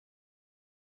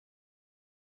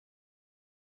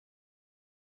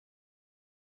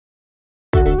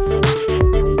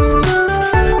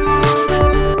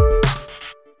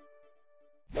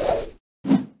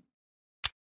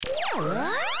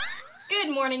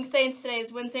morning, Saints. Today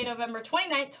is Wednesday, November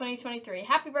 29th, 2023.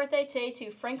 Happy birthday today to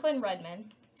Franklin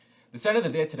Redmond. The saint of the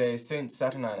day today is Saint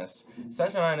Saturninus.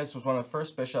 Saturninus was one of the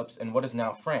first bishops in what is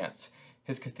now France.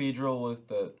 His cathedral was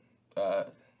the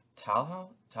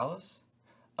Talus.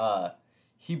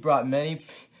 He brought many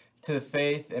to the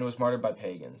faith and was martyred by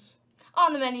pagans.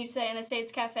 On the menu today in the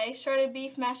Saints Cafe, shredded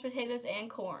beef, mashed potatoes, and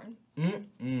corn.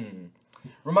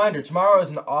 Reminder, tomorrow is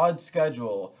an odd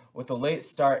schedule with a late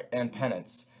start and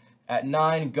penance. At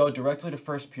 9, go directly to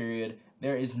first period.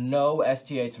 There is no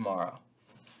STA tomorrow.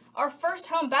 Our first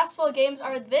home basketball games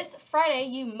are this Friday.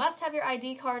 You must have your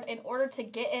ID card in order to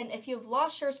get in. If you have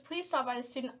lost yours, please stop by the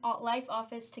Student Life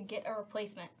office to get a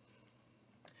replacement.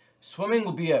 Swimming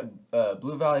will be at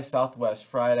Blue Valley Southwest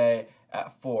Friday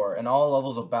at 4, and all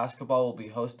levels of basketball will be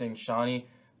hosting Shawnee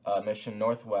Mission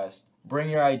Northwest. Bring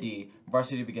your ID.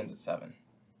 Varsity begins at 7.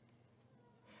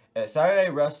 Saturday,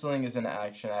 wrestling is in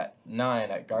action at 9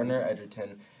 at Gardner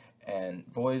Edgerton, and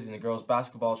boys and girls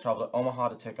basketball travel to Omaha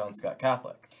to take on Scott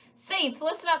Catholic. Saints,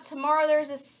 listen up. Tomorrow there's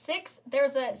a Saints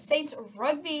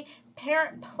rugby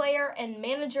parent, player, and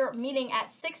manager meeting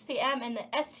at 6 p.m. in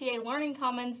the STA Learning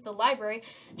Commons, the library.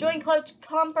 Join Coach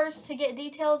Compers to get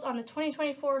details on the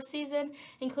 2024 season,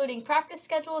 including practice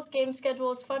schedules, game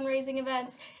schedules, fundraising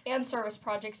events, and service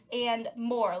projects, and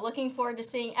more. Looking forward to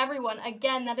seeing everyone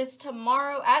again. That is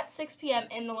tomorrow at 6 p.m.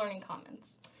 in the Learning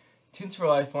Commons. Teens for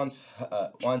Life wants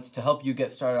to help you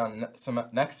get started on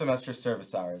next semester's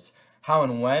service hours. How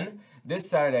and when? This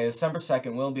Saturday, December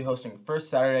 2nd, we'll be hosting First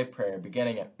Saturday Prayer,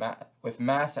 beginning with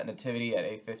Mass at Nativity at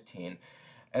 8:15,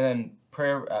 and then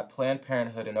prayer at Planned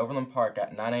Parenthood in Overland Park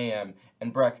at 9 a.m.,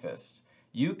 and breakfast.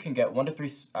 You can get 1 to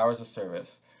 3 hours of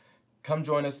service. Come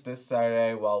join us this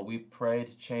Saturday while we pray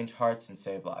to change hearts and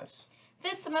save lives.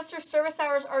 This semester's service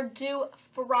hours are due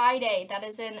Friday. That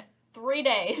is in 3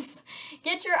 days.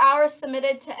 Get your hours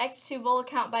submitted to X2 Vol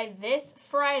account by this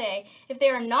Friday. If they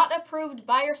are not approved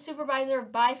by your supervisor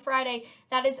by Friday,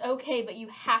 that is okay, but you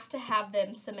have to have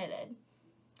them submitted.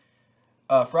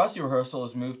 Frosty rehearsal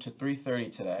is moved to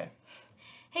 3:30 today.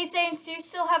 Hey Saints, do you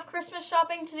still have Christmas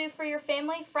shopping to do for your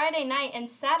family? Friday night and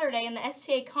Saturday in the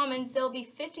STA Commons, there will be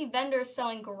 50 vendors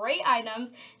selling great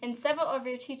items, and several of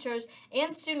your teachers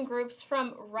and student groups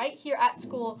from right here at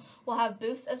school will have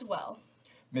booths as well.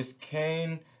 Mrs.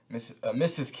 Kane, Mrs.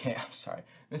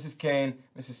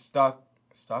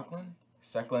 Stocklin,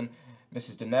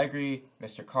 Mrs. Denegri,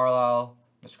 Mr. Carlisle,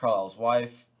 Mr. Carlisle's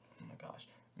wife, oh my gosh,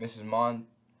 Mrs.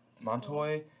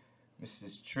 Montoy,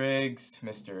 Mrs. Triggs,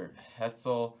 Mr.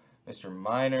 Hetzel, Mr.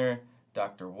 Miner,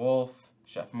 Dr. Wolf,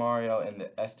 Chef Mario, and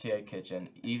the STA kitchen.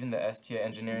 Even the STA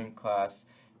engineering class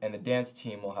and the dance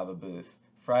team will have a booth.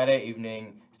 Friday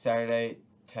evening, Saturday,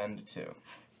 10 to 2.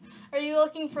 Are you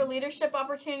looking for leadership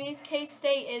opportunities?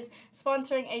 K-State is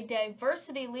sponsoring a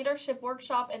diversity leadership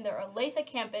workshop in their Olathe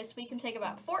campus. We can take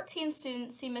about 14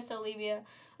 students. See Miss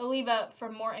Oliva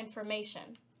for more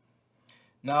information.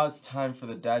 Now it's time for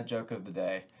the dad joke of the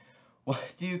day.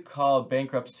 What do you call a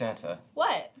bankrupt Santa?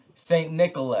 What? St.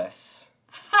 Nicholas.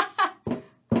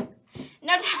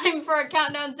 Now time for our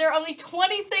countdowns. There are only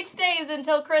 26 days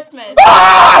until Christmas.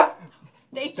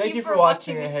 Thank you for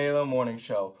watching the Halo Morning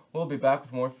Show. We'll be back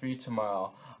with more for you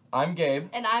tomorrow. I'm Gabe.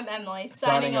 And I'm Emily.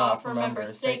 Signing off. Remember,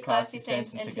 stay classy,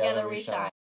 Saints, and together we shine.